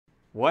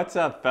What's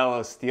up,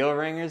 fellow steel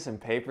ringers and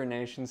Paper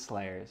Nation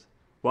slayers?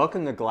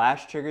 Welcome to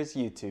Glass Trigger's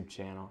YouTube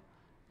channel.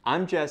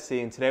 I'm Jesse,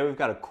 and today we've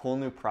got a cool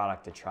new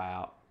product to try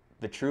out,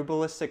 the True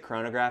Ballistic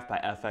Chronograph by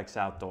FX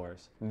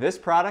Outdoors. This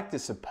product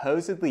is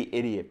supposedly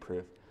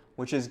idiot-proof,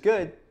 which is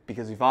good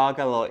because we've all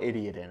got a little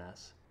idiot in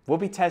us. We'll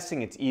be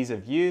testing its ease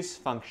of use,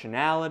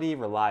 functionality,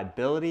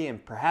 reliability,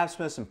 and perhaps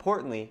most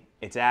importantly,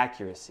 its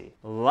accuracy.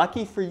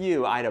 Lucky for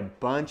you, I had a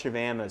bunch of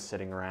ammo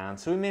sitting around,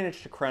 so we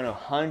managed to chrono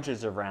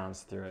hundreds of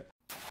rounds through it.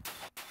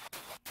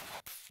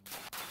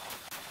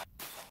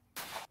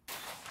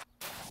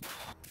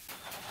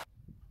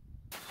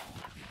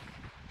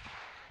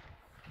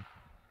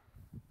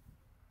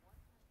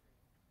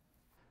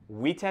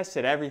 We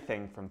tested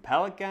everything from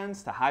pellet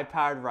guns to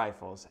high-powered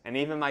rifles, and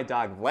even my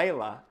dog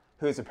Layla,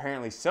 who is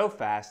apparently so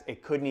fast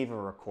it couldn't even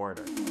record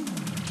her.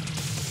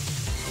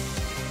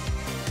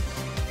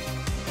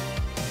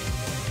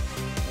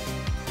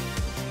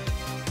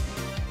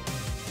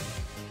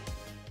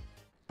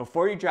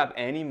 Before you drop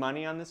any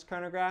money on this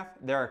chronograph,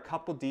 there are a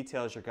couple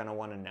details you're going to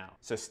want to know,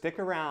 so stick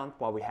around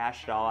while we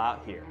hash it all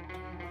out here.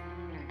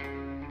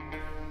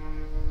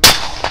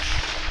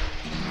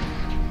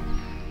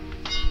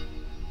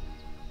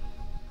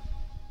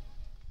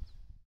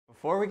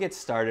 Before we get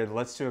started,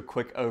 let's do a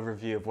quick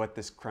overview of what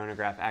this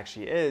chronograph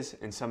actually is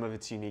and some of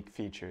its unique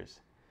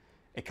features.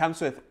 It comes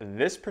with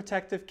this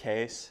protective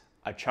case,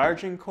 a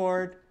charging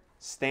cord,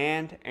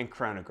 stand, and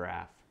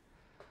chronograph.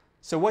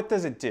 So what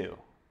does it do?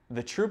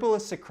 The True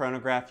Ballistic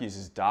Chronograph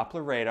uses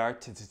Doppler radar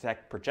to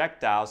detect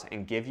projectiles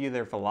and give you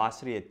their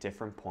velocity at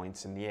different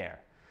points in the air.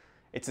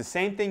 It's the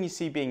same thing you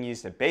see being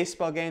used at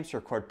baseball games to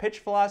record pitch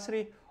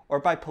velocity or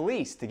by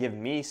police to give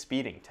me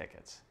speeding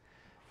tickets.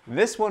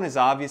 This one is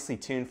obviously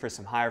tuned for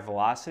some higher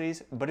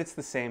velocities, but it's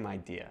the same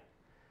idea.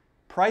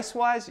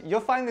 Price-wise, you'll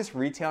find this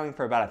retailing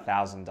for about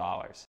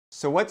 $1,000.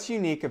 So what's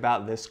unique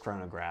about this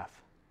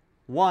chronograph?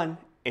 One,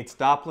 it's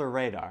Doppler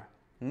radar.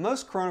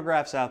 Most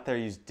chronographs out there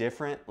use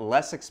different,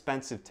 less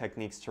expensive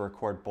techniques to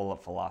record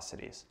bullet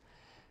velocities.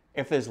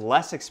 If there's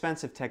less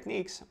expensive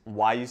techniques,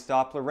 why use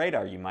Doppler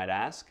radar, you might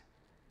ask?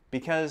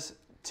 Because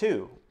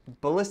 2,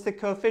 ballistic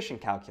coefficient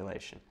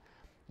calculation.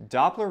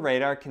 Doppler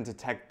radar can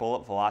detect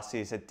bullet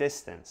velocities at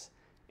distance.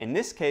 In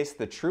this case,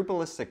 the True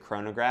Ballistic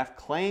Chronograph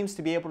claims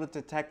to be able to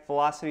detect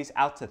velocities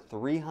out to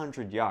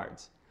 300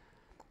 yards.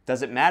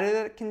 Does it matter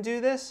that it can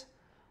do this?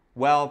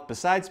 Well,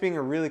 besides being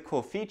a really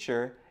cool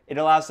feature, it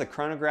allows the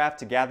chronograph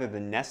to gather the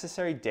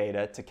necessary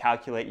data to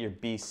calculate your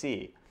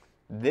BC.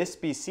 This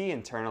BC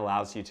in turn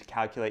allows you to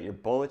calculate your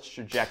bullet's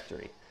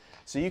trajectory,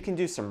 so you can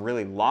do some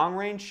really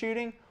long-range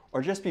shooting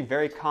or just be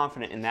very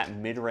confident in that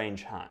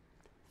mid-range hunt.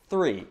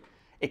 3.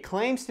 It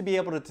claims to be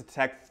able to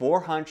detect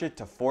 400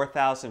 to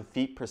 4,000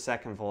 feet per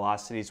second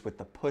velocities with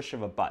the push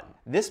of a button.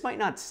 This might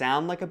not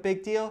sound like a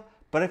big deal,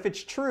 but if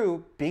it's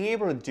true, being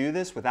able to do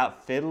this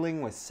without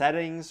fiddling with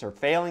settings or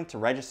failing to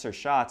register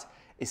shots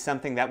is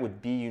something that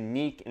would be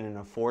unique in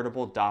an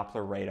affordable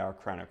Doppler radar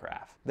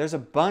chronograph. There's a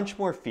bunch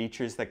more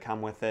features that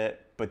come with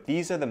it, but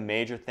these are the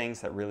major things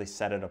that really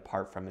set it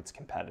apart from its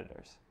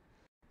competitors.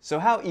 So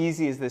how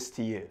easy is this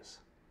to use?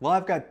 Well,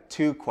 I've got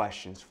 2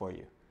 questions for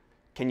you.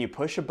 Can you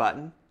push a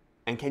button?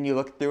 And can you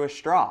look through a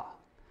straw?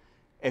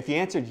 If you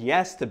answered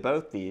yes to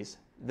both these,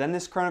 then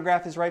this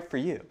chronograph is right for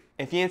you.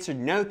 If you answered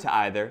no to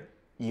either,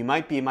 you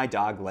might be my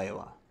dog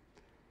Layla.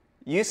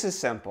 Use is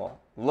simple.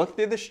 Look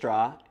through the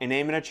straw and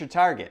aim it at your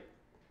target.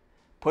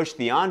 Push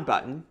the on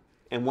button,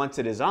 and once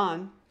it is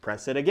on,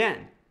 press it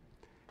again.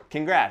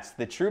 Congrats,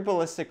 the True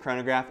Ballistic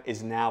Chronograph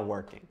is now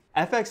working.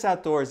 FX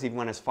Outdoors even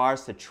went as far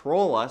as to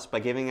troll us by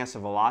giving us a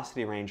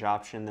velocity range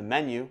option in the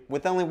menu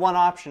with only one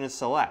option to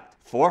select,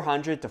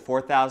 400 to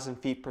 4,000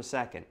 feet per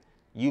second.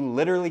 You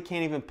literally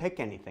can't even pick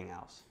anything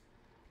else.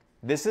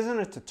 This isn't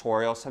a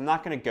tutorial, so I'm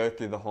not going to go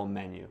through the whole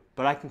menu,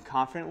 but I can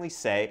confidently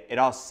say it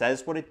all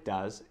says what it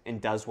does and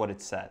does what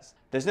it says.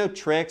 There's no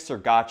tricks or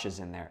gotchas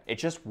in there, it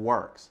just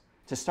works.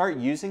 To start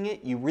using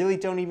it, you really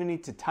don't even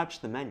need to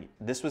touch the menu.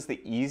 This was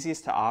the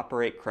easiest to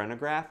operate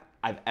chronograph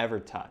I've ever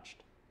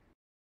touched.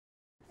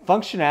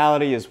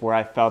 Functionality is where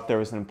I felt there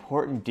was an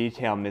important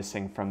detail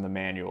missing from the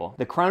manual.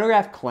 The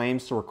chronograph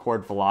claims to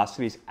record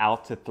velocities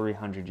out to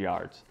 300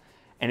 yards,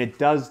 and it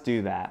does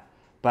do that,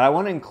 but I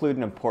want to include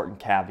an important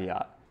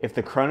caveat. If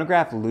the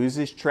chronograph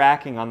loses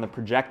tracking on the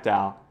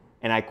projectile,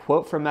 and I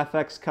quote from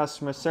FX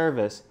customer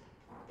service,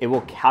 it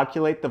will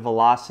calculate the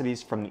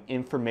velocities from the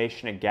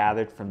information it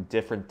gathered from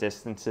different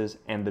distances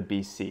and the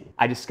BC.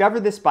 I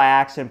discovered this by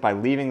accident by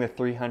leaving the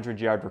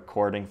 300-yard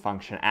recording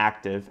function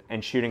active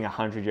and shooting a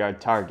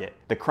 100-yard target.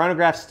 The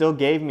chronograph still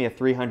gave me a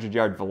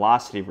 300-yard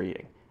velocity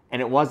reading,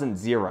 and it wasn't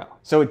 0.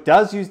 So it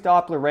does use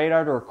Doppler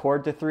radar to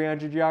record to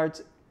 300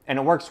 yards, and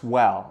it works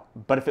well,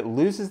 but if it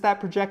loses that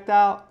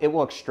projectile, it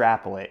will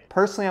extrapolate.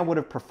 Personally, I would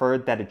have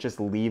preferred that it just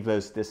leave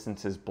those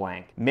distances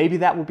blank. Maybe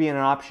that will be an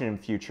option in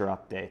future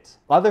updates.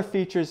 Other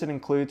features it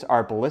includes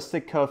are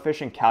ballistic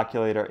coefficient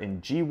calculator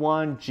in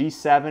G1,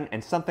 G7,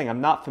 and something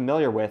I'm not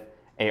familiar with,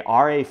 a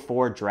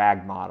RA4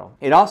 drag model.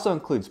 It also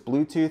includes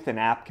Bluetooth and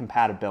app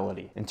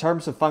compatibility. In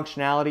terms of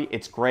functionality,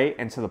 it's great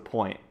and to the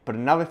point, but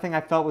another thing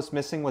I felt was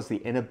missing was the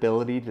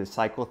inability to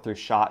cycle through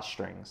shot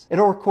strings.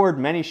 It'll record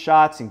many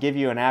shots and give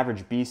you an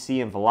average BC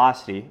and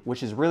velocity,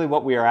 which is really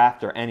what we are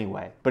after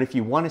anyway. But if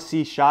you want to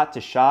see shot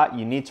to shot,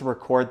 you need to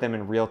record them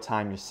in real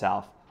time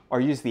yourself,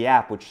 or use the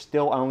app, which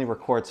still only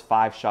records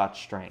 5-shot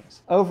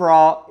strings.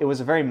 Overall, it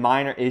was a very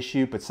minor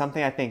issue, but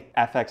something I think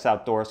FX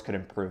Outdoors could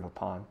improve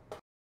upon.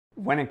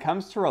 When it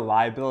comes to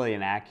reliability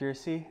and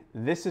accuracy,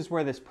 this is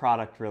where this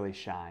product really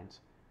shines.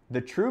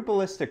 The true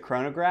Ballistic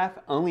Chronograph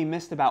only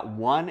missed about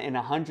 1 in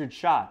 100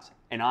 shots,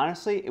 and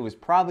honestly, it was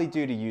probably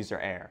due to user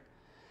error.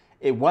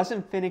 It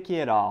wasn't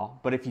finicky at all,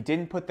 but if you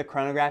didn't put the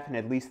chronograph in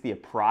at least the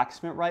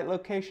approximate right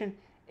location,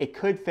 it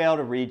could fail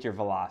to read your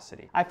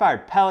velocity. I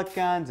fired pellet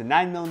guns, a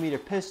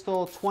 9mm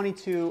pistol,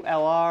 22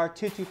 LR,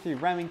 223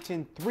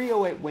 Remington,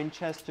 308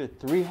 Winchester,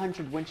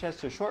 300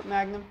 Winchester short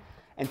magnum,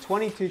 and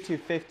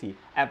 22-250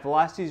 at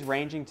velocities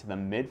ranging to the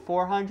mid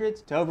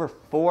 400s to over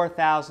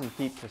 4,000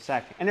 feet per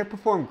second, and it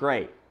performed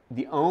great.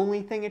 The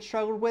only thing it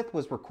struggled with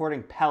was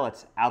recording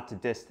pellets out to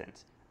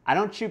distance. I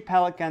don't shoot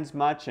pellet guns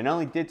much and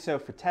only did so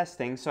for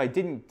testing, so I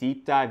didn't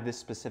deep dive this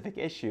specific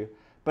issue.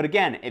 But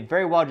again, it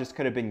very well just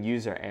could have been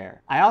user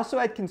error. I also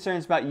had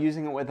concerns about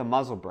using it with a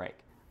muzzle brake.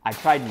 I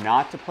tried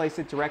not to place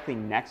it directly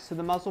next to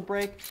the muzzle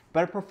brake,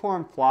 but it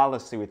performed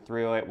flawlessly with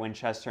 308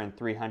 Winchester and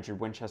 300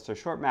 Winchester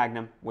short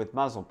magnum with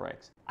muzzle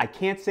brakes. I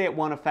can't say it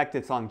won't affect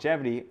its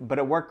longevity, but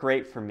it worked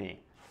great for me.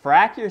 For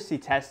accuracy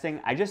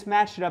testing, I just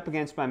matched it up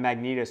against my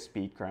Magneto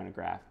Speed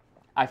chronograph.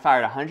 I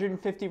fired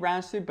 150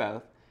 rounds through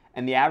both,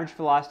 and the average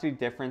velocity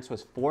difference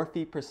was 4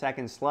 feet per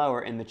second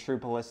slower in the true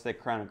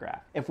Ballistic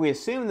Chronograph. If we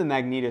assume the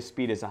Magneto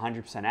Speed is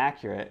 100%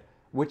 accurate,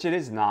 which it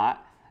is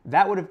not,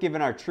 that would have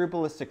given our true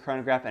Ballistic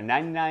Chronograph a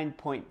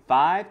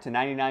 99.5 to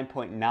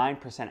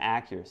 99.9%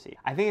 accuracy.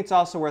 I think it's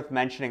also worth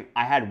mentioning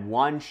I had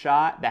one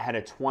shot that had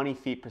a 20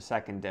 feet per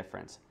second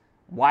difference.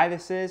 Why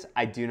this is,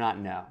 I do not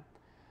know.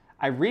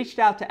 I reached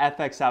out to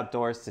FX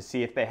Outdoors to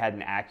see if they had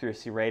an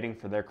accuracy rating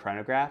for their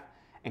chronograph,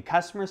 and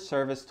customer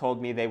service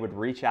told me they would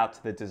reach out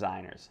to the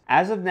designers.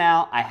 As of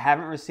now, I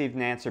haven't received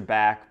an answer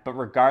back, but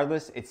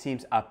regardless, it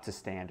seems up to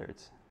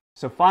standards.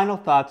 So final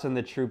thoughts on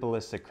the true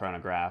Ballistic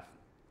Chronograph.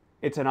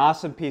 It's an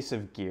awesome piece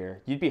of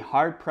gear. You'd be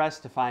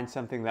hard-pressed to find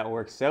something that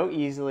works so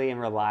easily and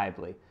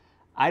reliably.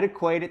 I'd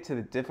equate it to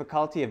the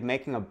difficulty of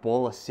making a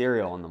bowl of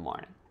cereal in the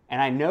morning.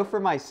 And I know for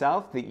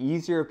myself, the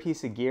easier a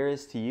piece of gear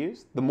is to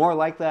use, the more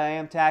likely I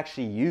am to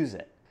actually use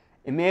it.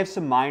 It may have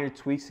some minor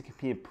tweaks that can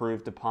be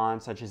improved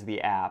upon, such as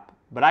the app,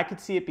 but I could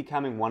see it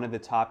becoming one of the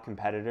top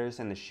competitors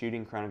in the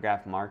shooting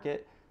chronograph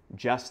market,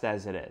 just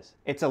as it is.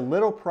 It's a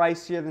little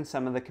pricier than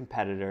some of the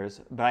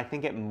competitors, but I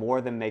think it more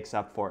than makes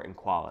up for it in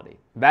quality.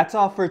 That's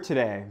all for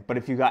today, but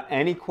if you got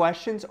any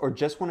questions or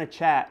just want to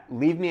chat,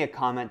 leave me a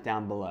comment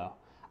down below.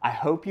 I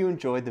hope you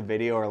enjoyed the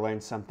video or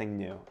learned something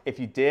new. If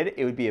you did,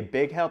 it would be a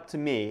big help to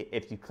me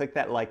if you click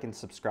that like and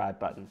subscribe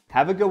button.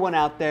 Have a good one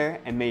out there,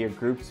 and may your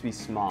groups be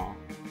small.